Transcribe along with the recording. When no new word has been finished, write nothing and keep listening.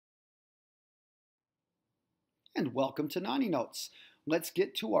And welcome to Nani Notes. Let's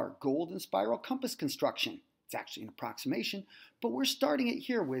get to our golden spiral compass construction. It's actually an approximation, but we're starting it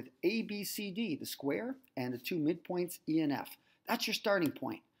here with A, B, C, D, the square, and the two midpoints, E and F. That's your starting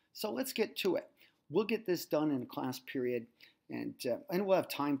point. So let's get to it. We'll get this done in a class period, and we'll have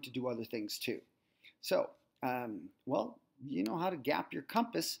time to do other things too. So, well, you know how to gap your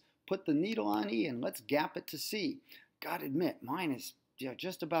compass. Put the needle on E and let's gap it to C. Gotta admit, mine is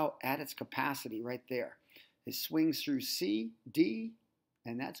just about at its capacity right there. It swings through C, D,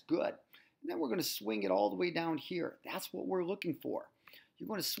 and that's good. And then we're going to swing it all the way down here. That's what we're looking for. You're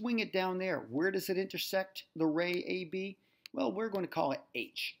going to swing it down there. Where does it intersect the ray AB? Well, we're going to call it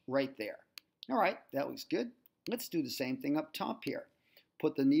H right there. All right, that looks good. Let's do the same thing up top here.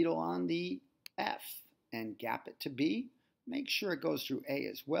 Put the needle on the F and gap it to B. Make sure it goes through A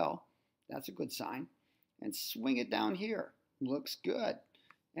as well. That's a good sign. And swing it down here. Looks good.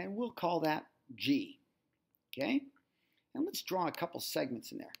 And we'll call that G. Okay, and let's draw a couple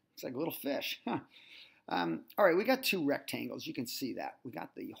segments in there. It's like a little fish. All right, we got two rectangles. You can see that. We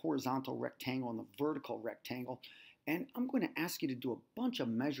got the horizontal rectangle and the vertical rectangle. And I'm going to ask you to do a bunch of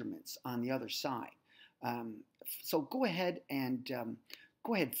measurements on the other side. So go ahead and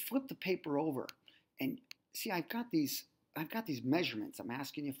flip the paper over. And see, I've got these measurements I'm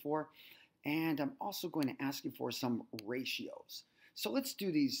asking you for. And I'm also going to ask you for some ratios. So let's do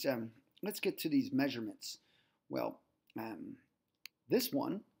these. Let's get to these measurements. Well, this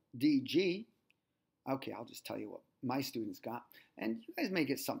one, DG, okay, I'll just tell you what my students got. And you guys may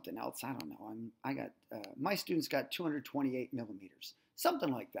get something else. I don't know. My students got 228 millimeters, something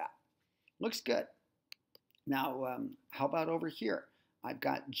like that. Looks good. Now, how about over here? I've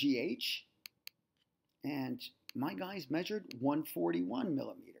got GH, and my guys measured 141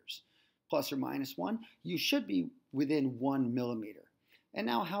 millimeters, plus or minus 1. You should be within 1 millimeter. And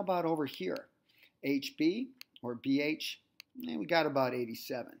now how about over here? HB or BH, and we got about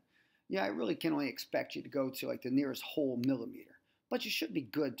 87. Yeah, I really can only expect you to go to like the nearest whole millimeter, but you should be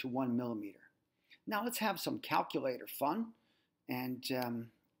good to 1 millimeter. Now let's have some calculator fun, and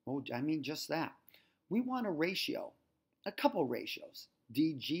just that. We want a ratio, a couple ratios,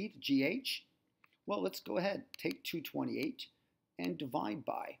 DG to GH. Well, let's go ahead, take 228 and divide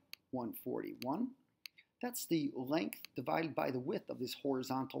by 141. That's the length divided by the width of this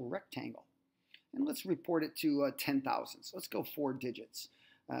horizontal rectangle. And let's report it to 10 thousandths. Let's go 4 digits,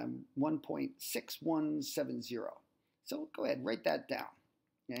 1.6170. So go ahead, write that down.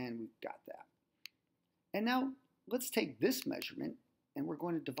 And we've got that. And now let's take this measurement and we're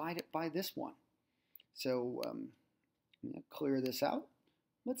going to divide it by this one. So I'm going to clear this out.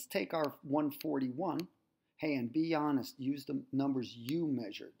 Let's take our 141. Hey, and be honest, use the numbers you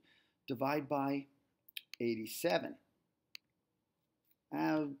measured. Divide by 87.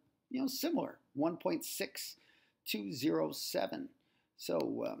 Similar, 1.6207.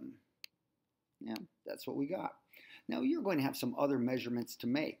 So, that's what we got. Now, you're going to have some other measurements to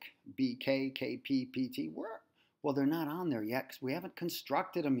make. BK, KP, PT. Well, they're not on there yet because we haven't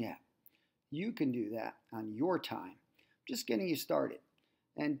constructed them yet. You can do that on your time. Just getting you started.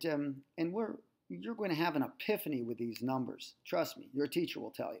 And you're going to have an epiphany with these numbers. Trust me, your teacher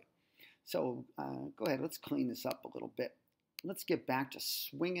will tell you. So go ahead, let's clean this up a little bit. Let's get back to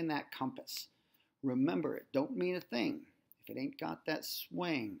swinging that compass. Remember, it don't mean a thing if it ain't got that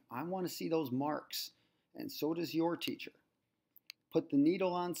swing. I want to see those marks, and so does your teacher. Put the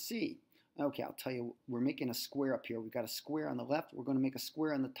needle on C. Okay, I'll tell you, we're making a square up here. We've got a square on the left. We're going to make a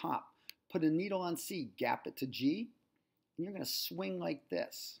square on the top. Put a needle on C, gap it to G, and you're going to swing like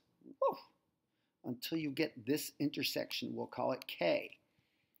this. Woo, until you get this intersection. We'll call it K.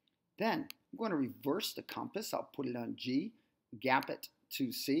 Then I'm going to reverse the compass. I'll put it on G, gap it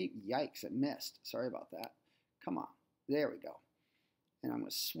to C. Yikes, it missed. Sorry about that. Come on. There we go. And I'm going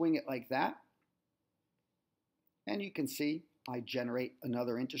to swing it like that. And you can see I generate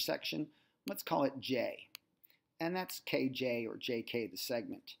another intersection. Let's call it J. And that's KJ or JK, the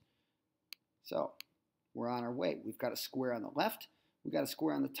segment. So we're on our way. We've got a square on the left. We've got a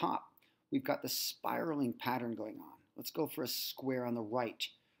square on the top. We've got the spiraling pattern going on. Let's go for a square on the right.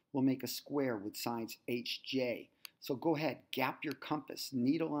 We'll make a square with sides HJ. So go ahead, gap your compass,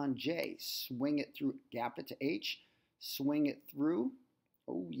 needle on J, swing it through, gap it to H, swing it through.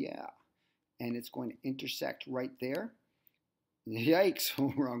 Oh yeah. And it's going to intersect right there. Yikes,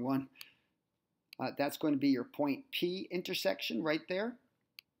 wrong one. That's going to be your point P intersection right there.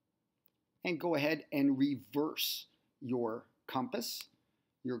 And go ahead and reverse your compass.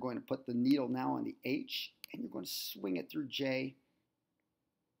 You're going to put the needle now on the H, and you're going to swing it through J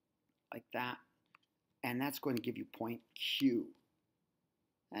like that. And that's going to give you point Q.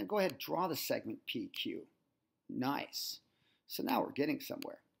 And go ahead, draw the segment PQ. Nice. So now we're getting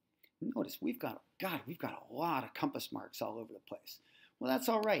somewhere. Notice we've got a lot of compass marks all over the place. Well, that's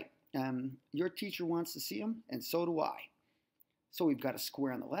all right. Your teacher wants to see them, and so do I. So we've got a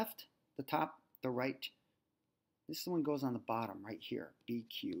square on the left, the top, the right. This one goes on the bottom right here,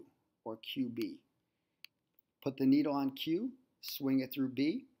 BQ or QB. Put the needle on Q, swing it through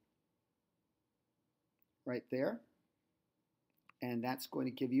B, right there, and that's going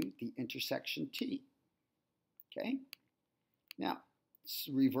to give you the intersection T. Okay? Now,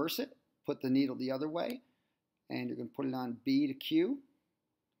 reverse it, put the needle the other way, and you're going to put it on B to Q,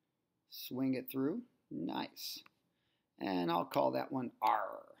 swing it through, nice. And I'll call that one R.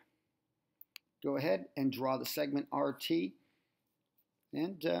 Go ahead and draw the segment RT,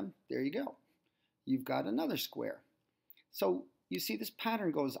 and there you go. You've got another square. So you see this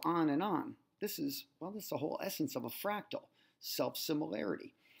pattern goes on and on. This is the whole essence of a fractal,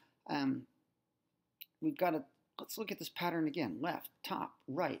 self-similarity. Let's look at this pattern again. Left, top,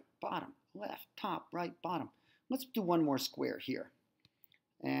 right, bottom, left, top, right, bottom. Let's do one more square here.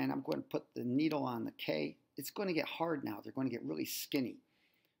 And I'm going to put the needle on the K. It's going to get hard now. They're going to get really skinny.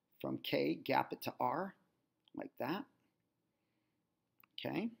 From K, gap it to R, like that.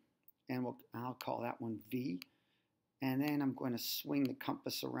 Okay, and I'll call that one V. And then I'm going to swing the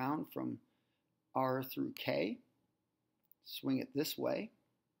compass around from R through K. Swing it this way.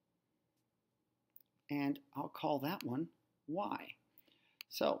 And I'll call that one Y.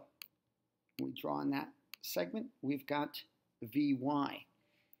 So we draw on that segment. We've got VY.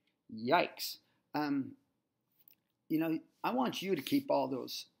 Yikes. You know, I want you to keep all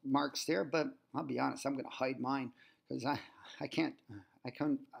those marks there, but I'll be honest, I'm going to hide mine because I can't,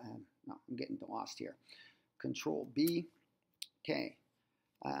 no, I'm getting lost here. Control B, okay,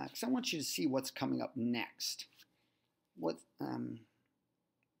 because I want you to see what's coming up next.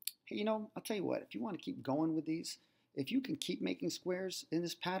 Hey, you know, I'll tell you what, if you want to keep going with these, if you can keep making squares in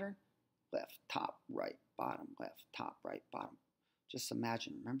this pattern, left, top, right, bottom, left, top, right, bottom. Just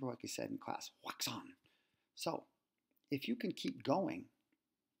imagine, remember what I said in class, wax on. So, if you can keep going,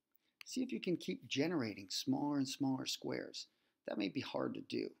 see if you can keep generating smaller and smaller squares. That may be hard to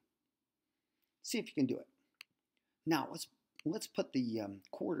do. See if you can do it. Now, let's put the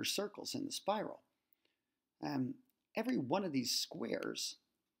quarter circles in the spiral. Every one of these squares,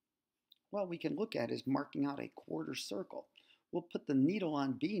 well, we can look at as marking out a quarter circle. We'll put the needle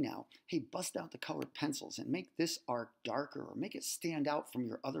on B now. Hey, bust out the colored pencils and make this arc darker or make it stand out from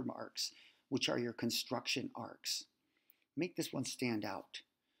your other marks, which are your construction arcs. Make this one stand out.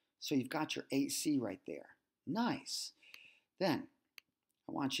 So you've got your AC right there. Nice. Then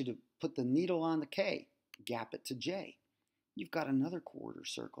I want you to put the needle on the K, gap it to J. You've got another quarter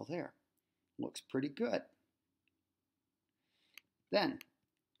circle there. Looks pretty good. Then I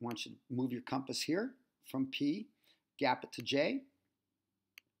want you to move your compass here from P, gap it to J.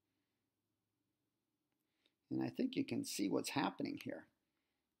 And I think you can see what's happening here.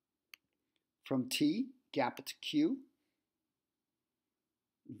 From T, gap it to Q.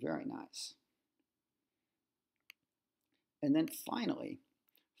 Very nice. And then finally,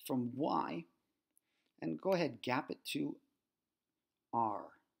 from Y, and go ahead, gap it to R.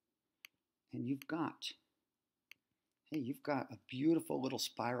 And you've got a beautiful little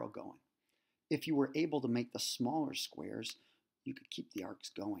spiral going. If you were able to make the smaller squares, you could keep the arcs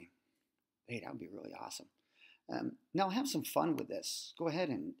going. Hey, that would be really awesome. Now have some fun with this. Go ahead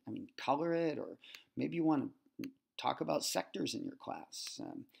and color it, or maybe you want to talk about sectors in your class.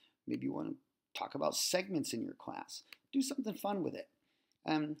 Maybe you want to talk about segments in your class. Do something fun with it.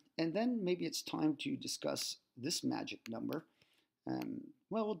 And then maybe it's time to discuss this magic number.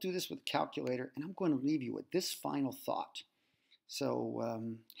 Well, we'll do this with a calculator, and I'm going to leave you with this final thought. So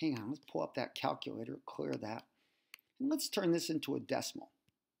hang on, let's pull up that calculator, clear that, and let's turn this into a decimal.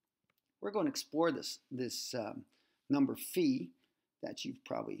 We're going to explore this number phi that you've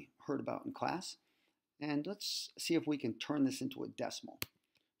probably heard about in class, and let's see if we can turn this into a decimal.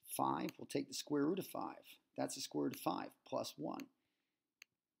 5, we'll take the square root of 5. That's the square root of 5 plus 1.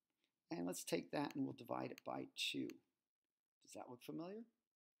 And let's take that and we'll divide it by 2. Does that look familiar?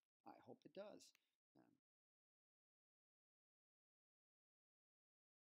 I hope it does.